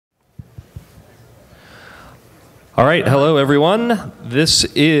All right, hello everyone. This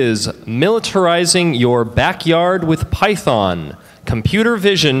is Militarizing Your Backyard with Python, Computer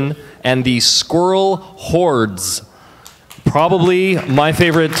Vision, and the Squirrel Hordes. Probably my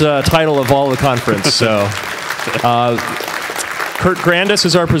favorite title of all the conference. So, Kurt Grandis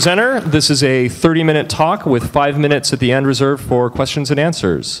is our presenter. This is a 30-minute talk with 5 minutes at the end reserved for questions and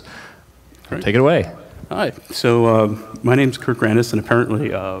answers. Right. Take it away. Hi. So my name's Kurt Grandis, and apparently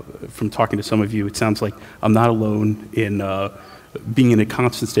from talking to some of you, it sounds like I'm not alone in being in a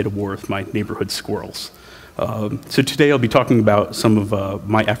constant state of war with my neighborhood squirrels. So today I'll be talking about some of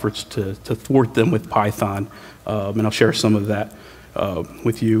my efforts to thwart them with Python, and I'll share some of that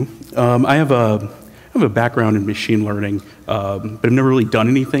with you. I have a background in machine learning, but I've never really done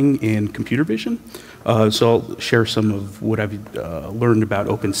anything in computer vision. So I'll share some of what I've learned about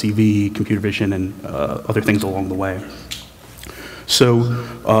OpenCV, computer vision, and other things along the way. So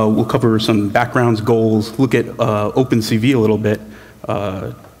we'll cover some backgrounds, goals, look at OpenCV a little bit,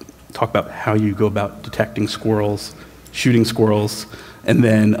 talk about how you go about detecting squirrels, shooting squirrels, and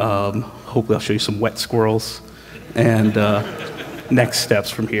then hopefully I'll show you some wet squirrels, and next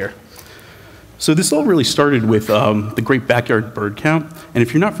steps from here. So this all really started with the Great Backyard Bird Count, and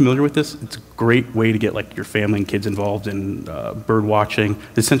if you're not familiar with this, it's a great way to get like your family and kids involved in bird watching.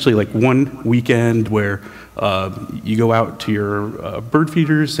 It's essentially like one weekend where you go out to your bird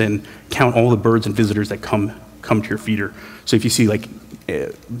feeders and count all the birds and visitors that come to your feeder. So if you see like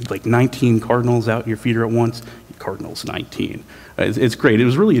 19 cardinals out in your feeder at once, cardinals 19. It's great. It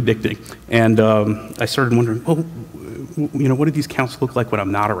was really addicting, and I started wondering, well, you know, what do these counts look like when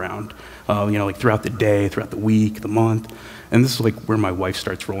I'm not around? You know, like throughout the day, throughout the week, the month. And this is like where my wife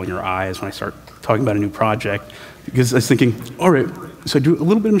starts rolling her eyes when I start talking about a new project, because I was thinking, all right, so I do a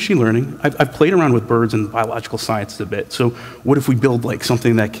little bit of machine learning. I've played around with birds and biological science a bit. So what if we build like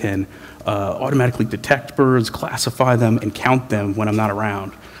something that can automatically detect birds, classify them, and count them when I'm not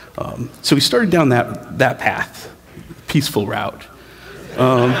around? So we started down that path, peaceful route.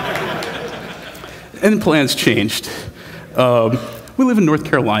 And plans changed. We live in North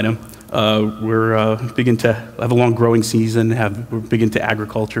Carolina. We're big into, have a long growing season, we're big into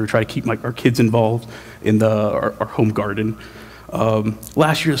agriculture, try to keep our kids involved in our home garden.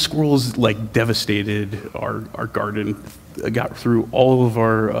 Last year, the squirrels like devastated our garden. Got through all of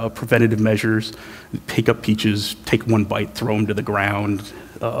our preventative measures, take up peaches, take one bite, throw them to the ground.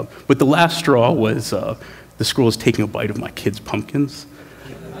 But the last straw was the squirrels taking a bite of my kids' pumpkins.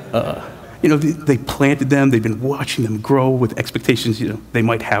 You know, they planted them, they've been watching them grow with expectations, you know, they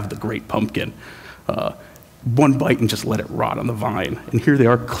might have the great pumpkin. One bite and just let it rot on the vine. And here they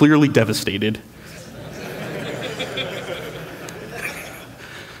are, clearly devastated.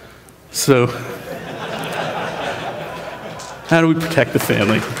 So, how do we protect the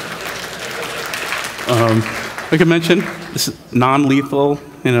family? Like I mentioned, this is non-lethal,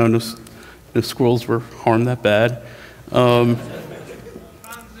 you know, no squirrels were harmed that bad.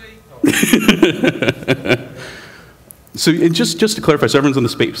 So just to clarify, so everyone's on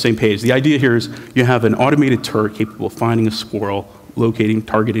the same page, the idea here is you have an automated turret capable of finding a squirrel, locating,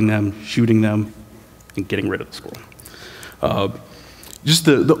 targeting them, shooting them, and getting rid of the squirrel. Just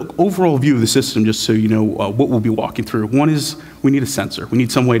the overall view of the system, just so you know what we'll be walking through. One is we need a sensor. We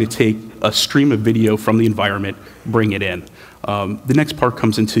need some way to take a stream of video from the environment, bring it in. The next part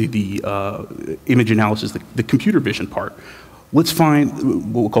comes into the image analysis, the computer vision part. Let's find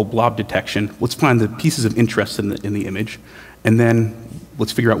what we'll call blob detection. Let's find the pieces of interest in the image, and then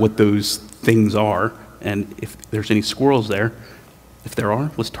let's figure out what those things are, and if there's any squirrels there. If there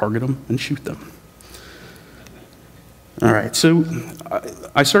are, let's target them and shoot them. All right, so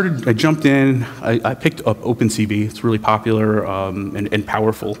I jumped in, I picked up OpenCV. It's really popular and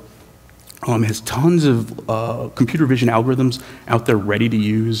powerful. It has tons of computer vision algorithms out there ready to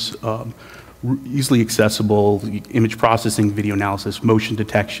use. Easily accessible, image processing, video analysis, motion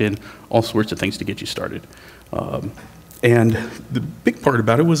detection, all sorts of things to get you started. And the big part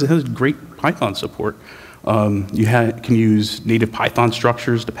about it was it has great Python support. You can use native Python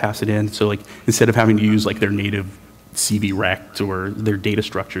structures to pass it in. So like instead of having to use like their native CV rect or their data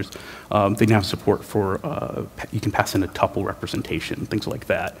structures, they now have support for, you can pass in a tuple representation, things like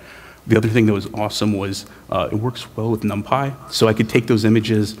that. The other thing that was awesome was it works well with NumPy, so I could take those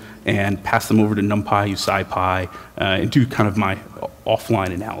images and pass them over to NumPy, use SciPy, and do kind of my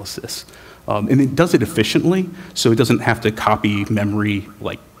offline analysis. And it does it efficiently, so it doesn't have to copy memory,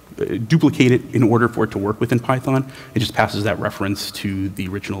 like duplicate it in order for it to work within Python. It just passes that reference to the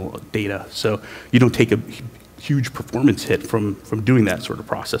original data, so you don't take a huge performance hit from doing that sort of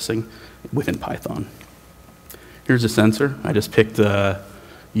processing within Python. Here's a sensor. I just picked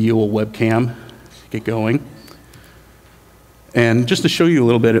Yule webcam, get going. And just to show you a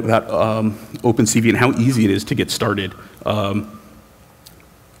little bit about OpenCV and how easy it is to get started,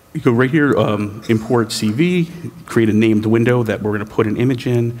 you go right here, import CV, create a named window that we're going to put an image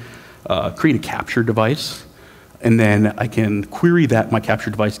in, create a capture device, and then I can query that, my capture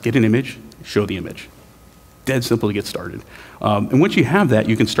device, get an image, show the image. Dead simple to get started. And once you have that,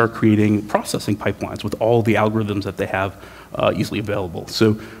 you can start creating processing pipelines with all the algorithms that they have easily available.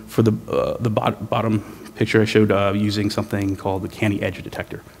 So for the bottom picture, I showed using something called the canny edge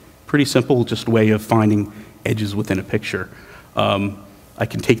detector. Pretty simple, just a way of finding edges within a picture. I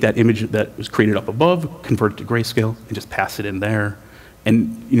can take that image that was created up above, convert it to grayscale, and just pass it in there.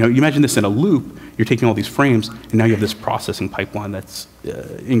 And you imagine this in a loop. You're taking all these frames, and now you have this processing pipeline that's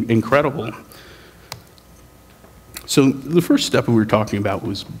incredible. So the first step we were talking about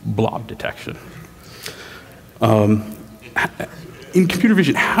was blob detection. In computer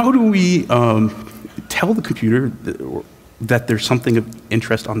vision, how do we tell the computer that there's something of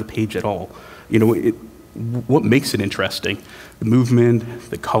interest on the page at all? What makes it interesting? The movement,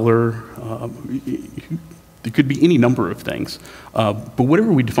 the color, there could be any number of things. But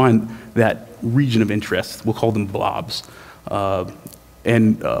whatever we define that region of interest, we'll call them blobs.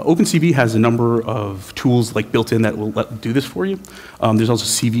 And OpenCV has a number of tools built in that will do this for you. There's also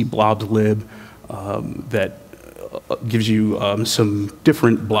CV blobs lib that gives you some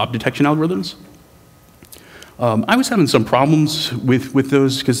different blob detection algorithms. I was having some problems with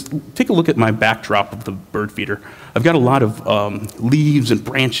those because take a look at my backdrop of the bird feeder. I've got a lot of leaves and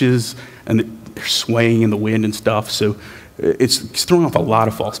branches, and they're swaying in the wind and stuff, so it's throwing off a lot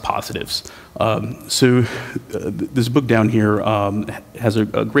of false positives. This book down here has a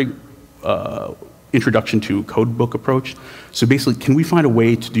great introduction to code book approach. So basically, can we find a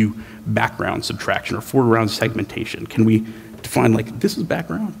way to do background subtraction or foreground segmentation? Can we define this is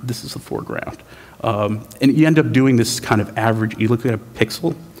background, this is the foreground? And you end up doing this kind of average. You look at a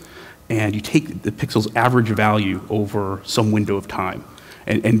pixel, and you take the pixel's average value over some window of time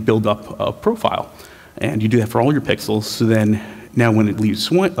and build up a profile. And you do that for all your pixels, so then now when the leaves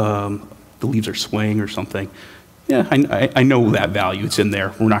are swaying or something, yeah, I know that value, it's in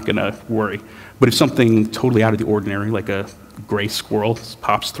there, we're not gonna worry. But if something totally out of the ordinary, like a gray squirrel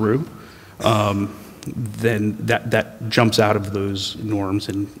pops through, then that jumps out of those norms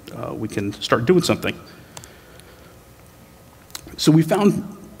and we can start doing something. So we've done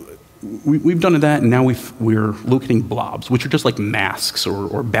that, and now we're locating blobs, which are just like masks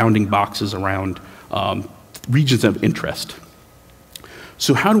or bounding boxes around regions of interest.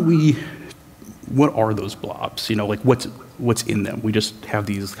 So what are those blobs? What's in them? We just have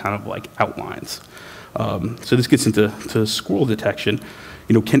these kind of outlines. So this gets into squirrel detection.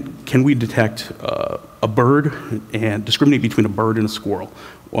 Can we detect a bird and discriminate between a bird and a squirrel?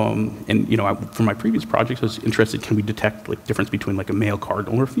 For my previous projects, I was interested, can we detect difference between a male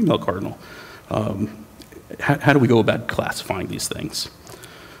cardinal or a female cardinal? How do we go about classifying these things?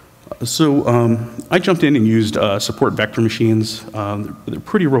 I jumped in and used support vector machines. They're a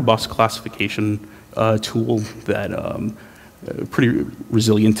pretty robust classification tool that pretty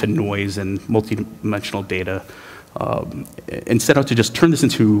resilient to noise and multidimensional data. And set out to just turn this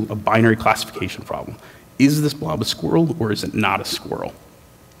into a binary classification problem. Is this blob a squirrel or is it not a squirrel?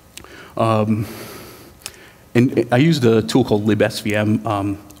 And I used a tool called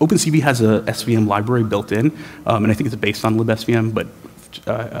libsvm. OpenCV has a SVM library built in, and I think it's based on libsvm, but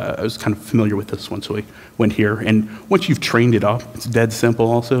I was kind of familiar with this one, so I went here. And once you've trained it up, it's dead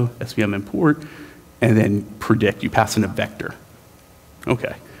simple also, SVM import, and then predict, you pass in a vector.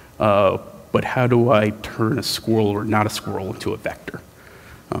 Okay. But how do I turn a squirrel or not a squirrel into a vector?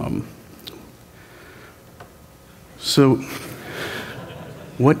 So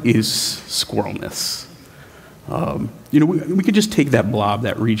what is squirrelness? We could just take that blob,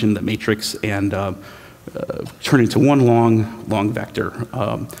 that region, that matrix, and turn it into one long vector.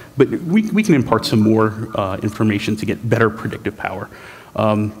 But we can impart some more information to get better predictive power.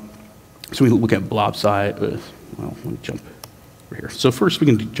 So we look at blob size. Let me jump over here. So first we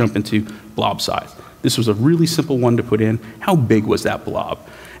can jump into blob size. This was a really simple one to put in. How big was that blob?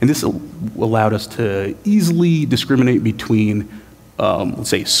 And this allowed us to easily discriminate between, let's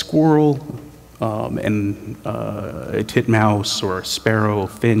say, a squirrel and a titmouse or a sparrow, a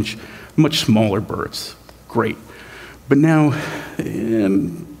finch, much smaller birds. Great. But now you're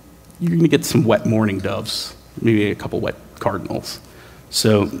going to get some wet mourning doves, maybe a couple wet cardinals.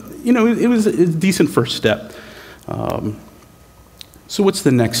 So, it was a decent first step. So what's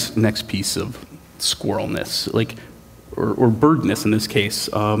the next piece of squirrelness, or birdness in this case?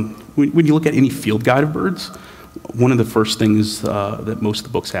 When you look at any field guide of birds, one of the first things that most of the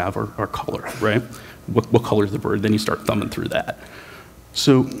books have are color, right? What color is the bird? Then you start thumbing through that.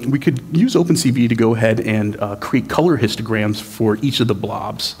 So we could use OpenCV to go ahead and create color histograms for each of the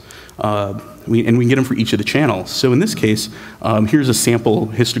blobs. And we can get them for each of the channels. So in this case, here's a sample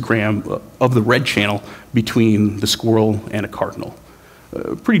histogram of the red channel between the squirrel and a cardinal.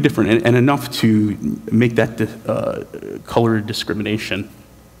 Pretty different, and enough to make that color discrimination.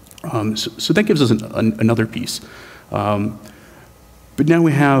 So that gives us another piece. But now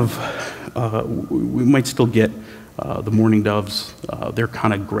we have, we might still get the mourning doves. They're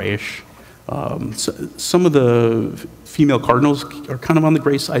kind of grayish. So some of the female cardinals are kind of on the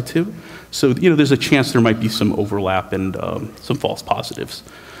gray side too. So, there's a chance there might be some overlap and some false positives.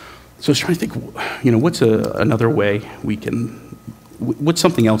 So I was trying to think, what's another way we can, what's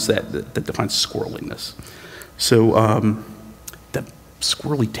something else that defines squirreliness? So that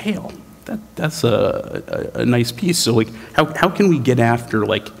squirrely tail, that's a nice piece. So like, how can we get after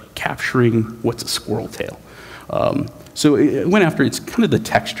like capturing what's a squirrel tail? So it went after, it's kind of the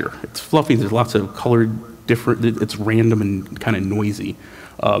texture. It's fluffy, there's lots of color different, it's random and kind of noisy.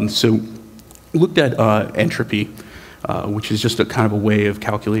 So looked at entropy, which is just a kind of a way of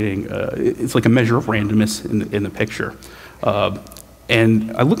calculating, it's like a measure of randomness in the picture.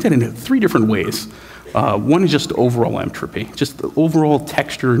 And I looked at it in 3 different ways. One is just overall entropy, just the overall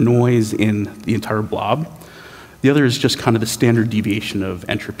texture noise in the entire blob. The other is just kind of the standard deviation of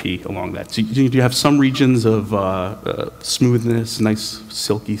entropy along that. So you have some regions of smoothness, nice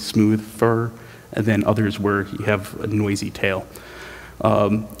silky smooth fur, and then others where you have a noisy tail.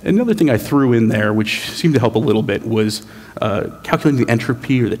 Another thing I threw in there, which seemed to help a little bit, was calculating the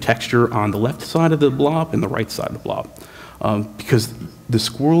entropy or the texture on the left side of the blob and the right side of the blob. Because the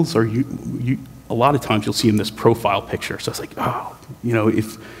squirrels are, a lot of times you'll see in this profile picture. So it's like, oh,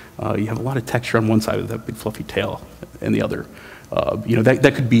 if you have a lot of texture on one side with that big fluffy tail and the other,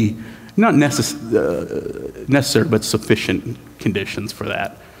 that could be not necessary, but sufficient conditions for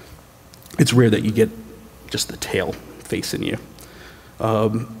that. It's rare that you get just the tail facing you.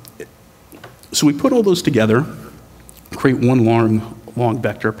 So we put all those together, create one long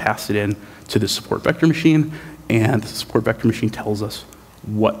vector, pass it in to the support vector machine, and the support vector machine tells us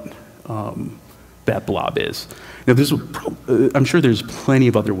what that blob is. Now, I'm sure there's plenty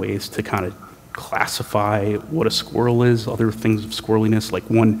of other ways to kind of classify what a squirrel is, other things of squirreliness. Like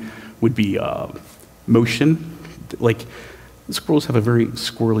one would be motion. Like squirrels have a very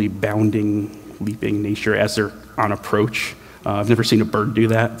squirrely, bounding, leaping nature as they're on approach. I've never seen a bird do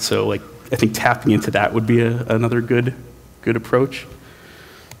that, so like I think tapping into that would be another good approach.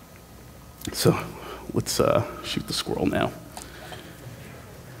 So let's shoot the squirrel now.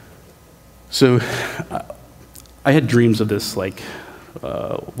 So I had dreams of this like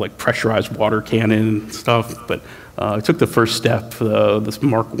pressurized water cannon stuff, but I took the first step. This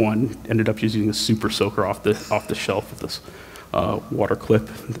Mark I ended up using a super soaker off the shelf with this water clip.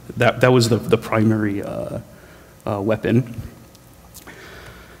 That was the primary weapon.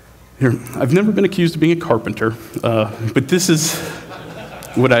 Here, I've never been accused of being a carpenter, but this is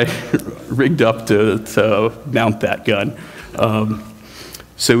what I rigged up to mount that gun.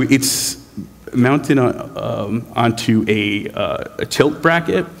 So it's mounted onto a tilt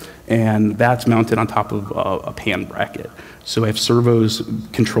bracket, and that's mounted on top of a pan bracket. So I have servos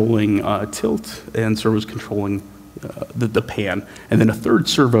controlling tilt and servos controlling the pan, and then a third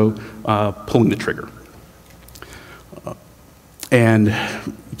servo pulling the trigger. And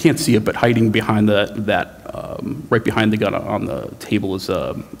you can't see it, but hiding behind right behind the gun on the table is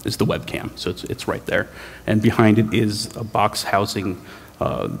the webcam. So it's right there, and behind it is a box housing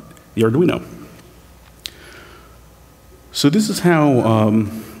the Arduino. So this is how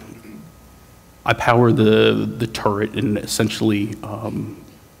I power the turret and essentially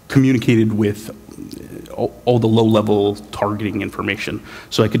communicated with all the low-level targeting information.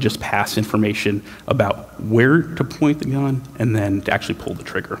 So I could just pass information about where to point the gun and then to actually pull the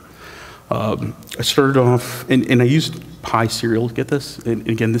trigger. I started off, and I used Pi serial to get this. And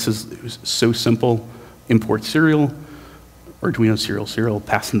again, it was so simple. Import serial, Arduino serial,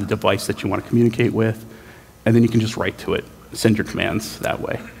 pass in the device that you want to communicate with, and then you can just write to it, send your commands that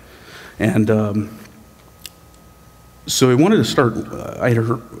way. And so I wanted to start, I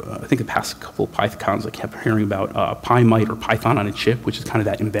think I passed a couple of Pythons I kept hearing about, PyMite or Python on a chip, which is kind of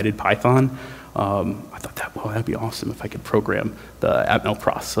that embedded Python. I thought that'd be awesome if I could program the Atmel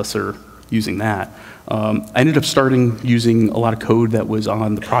processor using that. I ended up starting using a lot of code that was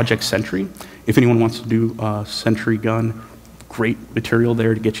on the Project Sentry. If anyone wants to do Sentry gun, great material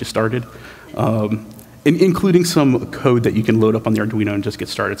there to get you started. Including some code that you can load up on the Arduino and just get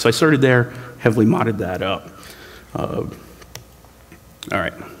started. So I started there, heavily modded that up. All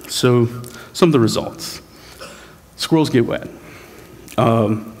right, so some of the results. Squirrels get wet.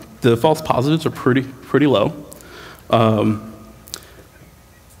 The false positives are pretty low.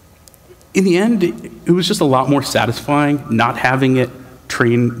 In the end, it was just a lot more satisfying not having it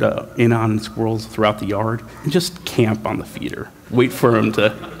train in on squirrels throughout the yard and just camp on the feeder. Wait for them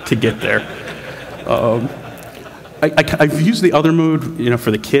to get there. I've used the other mode,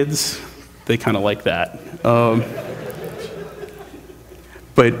 for the kids. They kind of like that.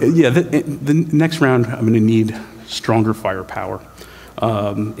 But yeah, the next round, I'm going to need stronger firepower.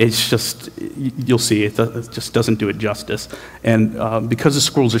 It's just, you'll see, it just doesn't do it justice. And because the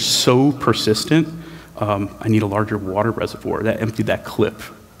squirrels are so persistent, I need a larger water reservoir. That emptied that clip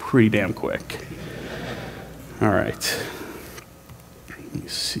pretty damn quick. All right. Let me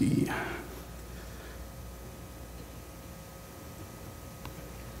see.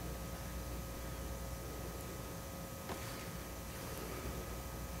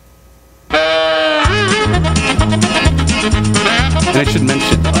 And I should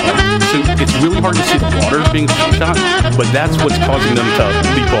mention, so it's really hard to see the water being shot, but that's what's causing them to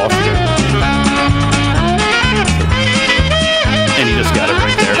leap off here. And he just got it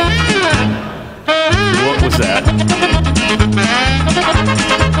right there. What was that?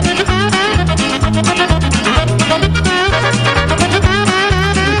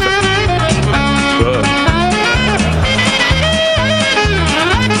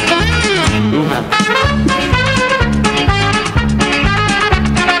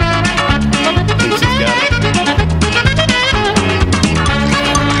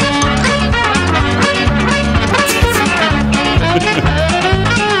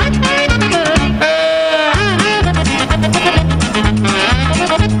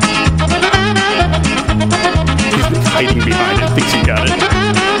 Hiding behind it, thinks he got it.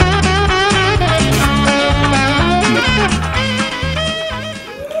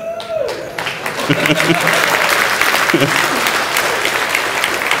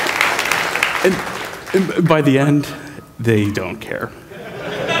 and by the end, they don't care.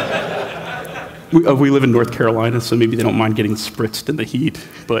 We live in North Carolina, so maybe they don't mind getting spritzed in the heat,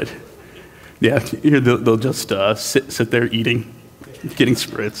 but yeah, here they'll just sit there eating, getting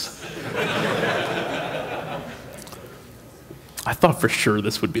spritzed. I thought for sure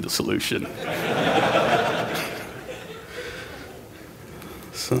this would be the solution.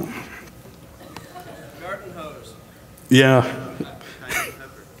 So. Garden hose. Yeah.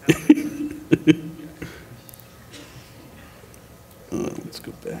 Let's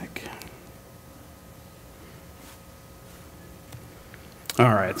go back.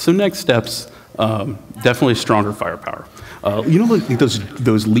 All right, so next steps, definitely stronger firepower. Like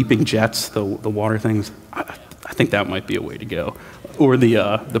those leaping jets, the water things? I think that might be a way to go. Or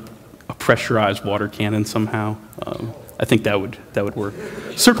a pressurized water cannon somehow. I think that would work.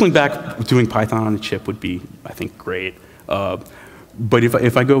 Circling back, doing Python on a chip would be, I think, great. But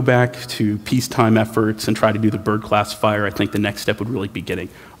if I go back to peacetime efforts and try to do the bird classifier, I think the next step would really be getting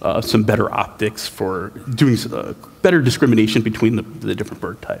some better optics for doing better discrimination between the different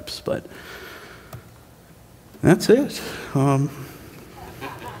bird types. But that's it.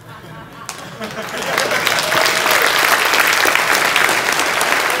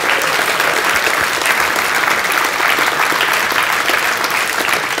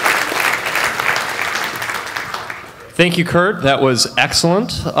 Thank you, Kurt. That was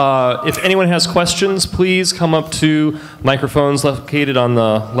excellent. If anyone has questions, please come up to microphones located on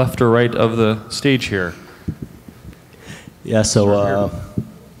the left or right of the stage here. Yeah, so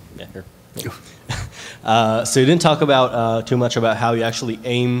here. So you didn't talk about too much about how you actually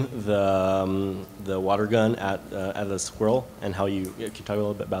aim the water gun at the squirrel, and how you can you talk a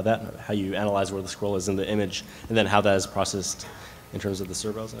little bit about that, how you analyze where the squirrel is in the image, and then how that is processed in terms of the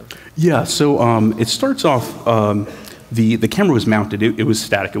servos and everything? Yeah, so it starts off, the camera was mounted, it was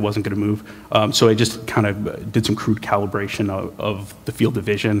static, it wasn't going to move. So I just kind of did some crude calibration of the field of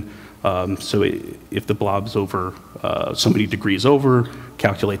vision. So if the blob's over so many degrees over,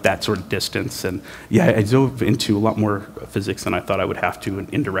 calculate that sort of distance. And yeah, I dove into a lot more physics than I thought I would have to, in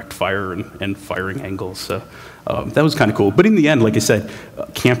indirect fire and firing angles. So that was kind of cool. But in the end, like I said,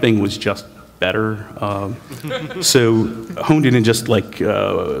 camping was just better. So honed in just like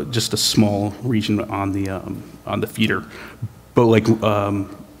just a small region on the feeder, but like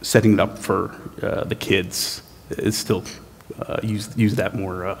setting it up for the kids is still use that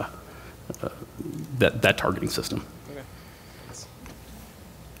more that targeting system. Okay.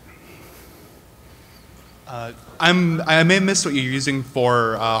 I may have missed what you're using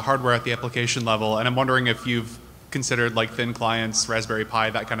for hardware at the application level, and I'm wondering if you've considered like thin clients, Raspberry Pi,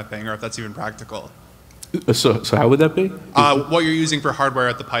 that kind of thing, or if that's even practical. So how would that be? What you're using for hardware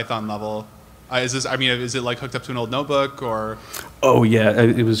at the Python level. Is this? I mean, is it like hooked up to an old notebook or? Oh yeah,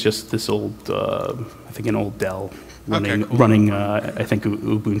 it was just this old, I think an old Dell running, Okay, cool. running I think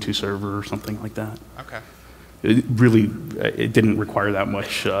Ubuntu server or something like that. Okay. It didn't require that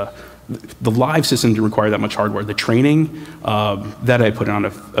much. The live system didn't require that much hardware. The training, that I put on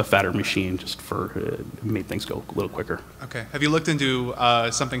a fatter machine just for made things go a little quicker. Okay. Have you looked into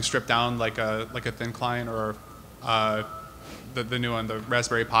something stripped down like a thin client or the new one, the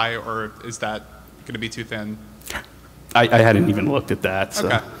Raspberry Pi, or is that going to be too thin? I hadn't even looked at that. So.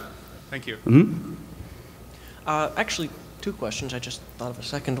 Okay. Thank you. Mm-hmm. Actually, two questions. I just thought of a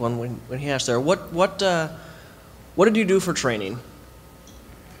second one when he asked there. What did you do for training?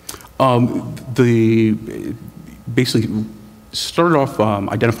 Basically started off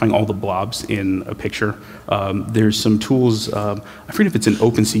identifying all the blobs in a picture. There's some tools. I forget if it's an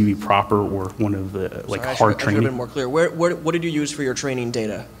OpenCV proper or one of the like Sorry, hard I should training. have been more clear. What did you use for your training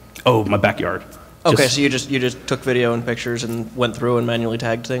data? Oh, my backyard. Okay, so you just took video and pictures and went through and manually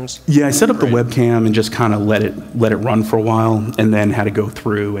tagged things? Yeah, I set up the Great. webcam and just kind of let it run for a while, and then had to go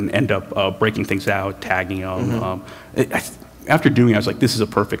through and end up breaking things out, tagging them. After doing it, I was like, this is a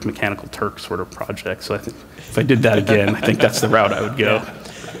perfect Mechanical Turk sort of project. So I think if I did that again, I think that's the route I would go. Yeah.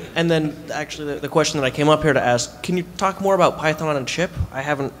 And then actually the question that I came up here to ask, can you talk more about Python on a chip? I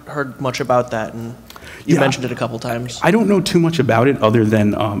haven't heard much about that, and you mentioned it a couple times. I don't know too much about it other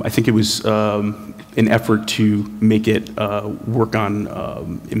than I think it was an effort to make it work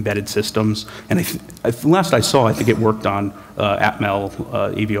on embedded systems. And last I saw, I think it worked on Atmel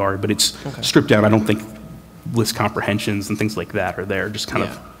AVR, but it's stripped down. I don't think list comprehensions and things like that are there, just kind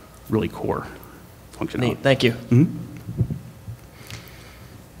of really core functionality. Neat, thank you. Mm-hmm.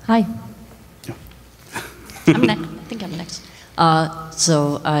 Hi. I'm next. I think I'm next.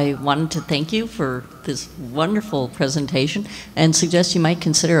 So I wanted to thank you for this wonderful presentation and suggest you might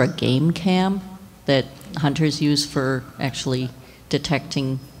consider a game cam that hunters use for actually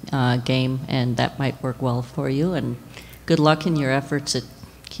detecting game, and that might work well for you. And good luck in your efforts at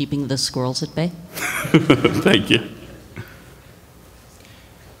keeping the squirrels at bay. Thank you.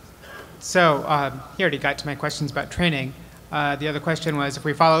 So you already got to my questions about training. The other question was, if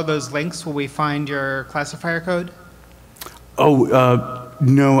we follow those links, will we find your classifier code? Oh,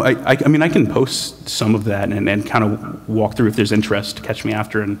 no, I mean, I can post some of that and kind of walk through if there's interest, catch me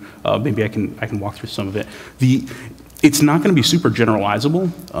after, and maybe I can walk through some of it. It's not going to be super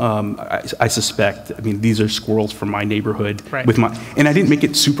generalizable, I suspect. I mean, these are squirrels from my neighborhood. Right. And I didn't make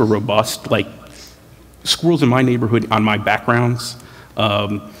it super robust, like squirrels in my neighborhood on my backgrounds.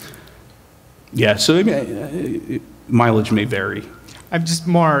 Yeah, so I mean, mileage may vary. I'm just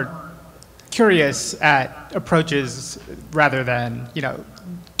more curious at approaches rather than,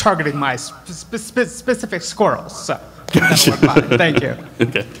 targeting my specific squirrels. So Gotcha. that'll work fine. Thank you.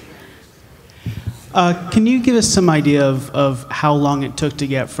 Okay. Can you give us some idea of how long it took to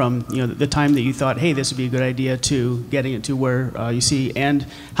get from the time that you thought, hey, this would be a good idea, to getting it to where you see, and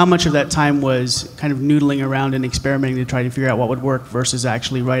how much of that time was kind of noodling around and experimenting to try to figure out what would work versus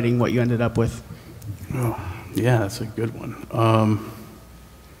actually writing what you ended up with? Oh, yeah, that's a good one.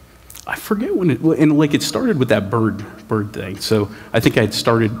 I forget when it started with that bird thing. So I think I had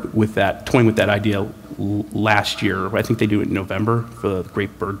started with toying with that idea last year. I think they do it in November for the Great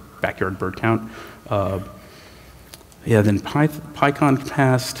Backyard Bird Count. Yeah, then PyCon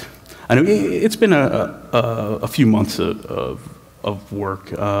passed. I know it's been a few months of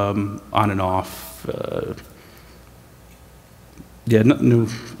work on and off. Yeah, no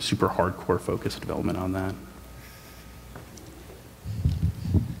super hardcore focused development on that.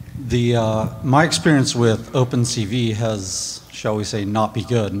 My experience with OpenCV has, shall we say, not be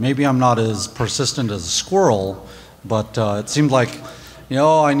good. Maybe I'm not as persistent as a squirrel, but it seemed like,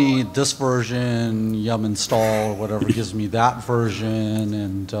 I need this version, yum install, or whatever gives me that version,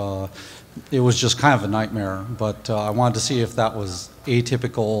 and it was just kind of a nightmare. But I wanted to see if that was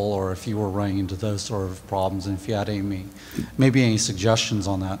atypical or if you were running into those sort of problems, and if you had maybe any suggestions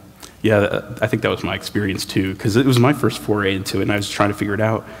on that. Yeah, I think that was my experience too, because it was my first foray into it, and I was trying to figure it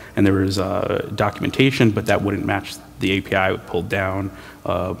out. And there was documentation, but that wouldn't match the API I pulled down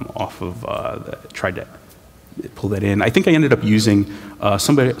off of. Tried to pull that in. I think I ended up using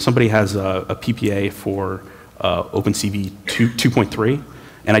somebody has a PPA for OpenCV 2.3,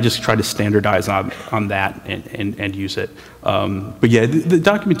 and I just tried to standardize on that and use it. But yeah, the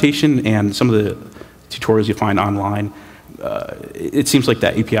documentation and some of the tutorials you find online. It seems like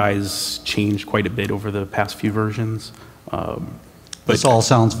that API has changed quite a bit over the past few versions. This all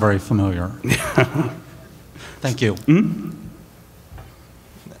sounds very familiar. Thank you. Mm-hmm.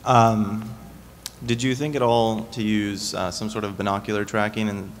 Did you think at all to use some sort of binocular tracking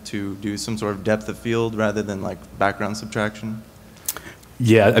and to do some sort of depth of field rather than like background subtraction?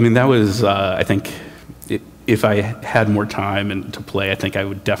 Yeah, I mean, that was, I think, if I had more time and to play, I think I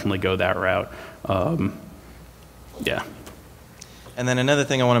would definitely go that route. Yeah. And then another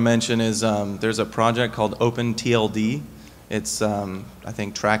thing I want to mention is there's a project called OpenTLD. It's, I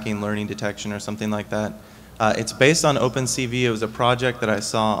think, tracking learning detection or something like that. It's based on OpenCV. It was a project that I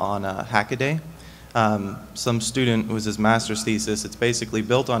saw on Hackaday. Some student, it was his master's thesis. It's basically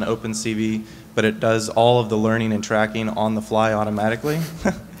built on OpenCV, but it does all of the learning and tracking on the fly automatically.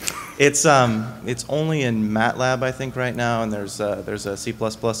 It's only in MATLAB, I think, right now, and there's a C++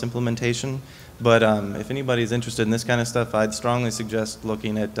 implementation. But if anybody's interested in this kind of stuff, I'd strongly suggest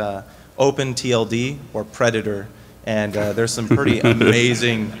looking at OpenTLD or Predator. And there's some pretty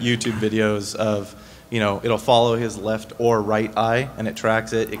amazing YouTube videos of, you know, it'll follow his left or right eye, and it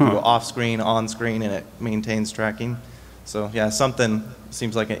tracks it. It can go off screen, on screen, and it maintains tracking. So yeah, something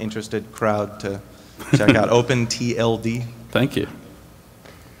seems like an interested crowd to check out. OpenTLD. Thank you.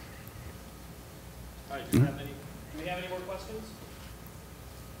 All right, do we have any more questions?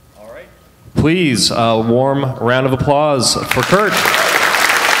 All right. Please, a warm round of applause for Kurt.